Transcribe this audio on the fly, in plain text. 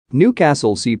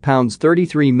Newcastle see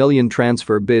 £33 million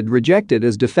transfer bid rejected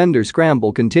as defender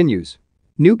scramble continues.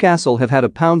 Newcastle have had a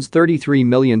 £33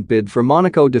 million bid for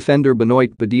Monaco defender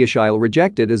Benoit Badiashile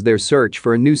rejected as their search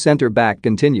for a new centre-back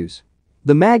continues.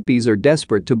 The Magpies are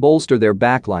desperate to bolster their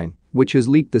backline, which has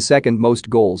leaked the second most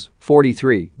goals,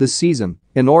 43, this season,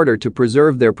 in order to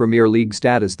preserve their Premier League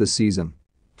status this season.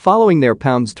 Following their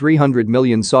 £300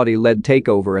 million Saudi-led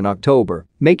takeover in October,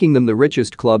 making them the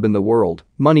richest club in the world,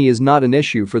 money is not an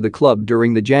issue for the club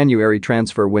during the January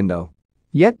transfer window.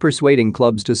 Yet persuading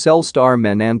clubs to sell star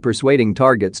men and persuading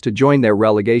targets to join their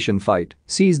relegation fight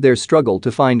sees their struggle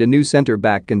to find a new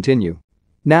centre-back continue.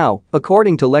 Now,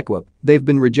 according to L'Equipe, they've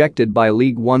been rejected by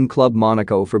League One club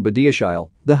Monaco for Badiashile,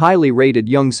 the highly rated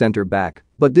young centre-back,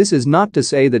 but this is not to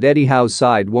say that Eddie Howe's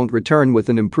side won't return with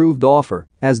an improved offer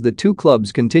as the two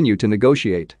clubs continue to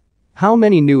negotiate. How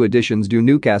many new additions do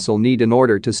Newcastle need in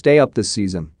order to stay up this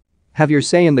season? Have your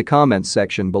say in the comments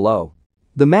section below.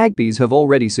 The Magpies have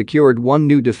already secured one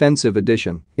new defensive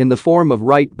addition in the form of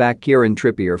right-back Kieran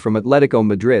Trippier from Atletico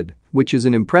Madrid, which is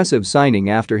an impressive signing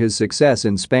after his success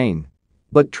in Spain.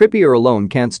 But Trippier alone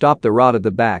can't stop the rot at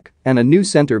the back, and a new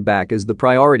centre-back is the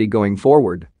priority going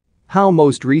forward. Howe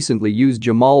most recently used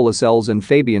Jamal Lascelles and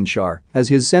Fabian Schär as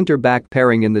his centre-back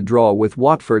pairing in the draw with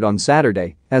Watford on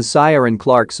Saturday, as Ciaran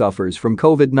Clark suffers from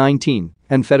COVID-19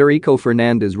 and Federico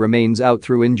Fernandez remains out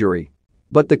through injury.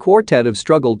 But the quartet have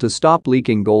struggled to stop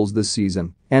leaking goals this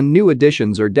season, and new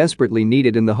additions are desperately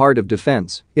needed in the heart of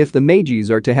defence if the Magies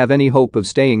are to have any hope of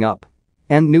staying up.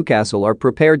 And Newcastle are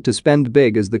prepared to spend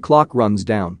big as the clock runs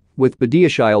down, with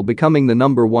Badiashile becoming the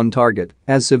number one target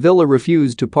as Sevilla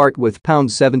refused to part with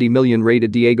 £70 million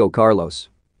rated Diego Carlos.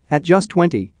 At just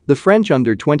 20, the French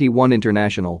under-21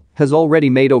 international has already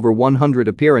made over 100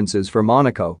 appearances for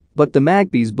Monaco, but the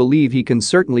Magpies believe he can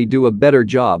certainly do a better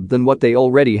job than what they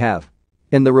already have.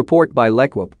 In the report by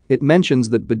L'Equipe, it mentions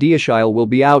that Badiashile will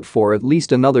be out for at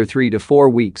least another 3 to 4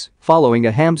 weeks following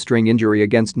a hamstring injury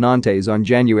against Nantes on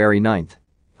January 9.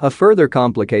 A further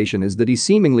complication is that he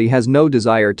seemingly has no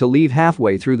desire to leave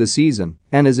halfway through the season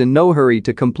and is in no hurry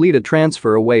to complete a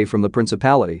transfer away from the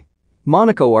Principality.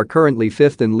 Monaco are currently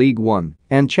 5th in League One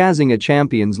and chasing a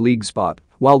Champions League spot,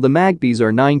 while the Magpies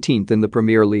are 19th in the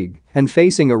Premier League and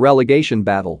facing a relegation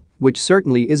battle, which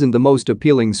certainly isn't the most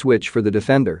appealing switch for the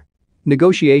defender.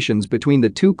 Negotiations between the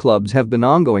two clubs have been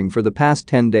ongoing for the past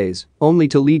 10 days, only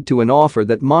to lead to an offer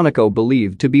that Monaco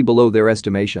believed to be below their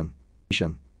estimation.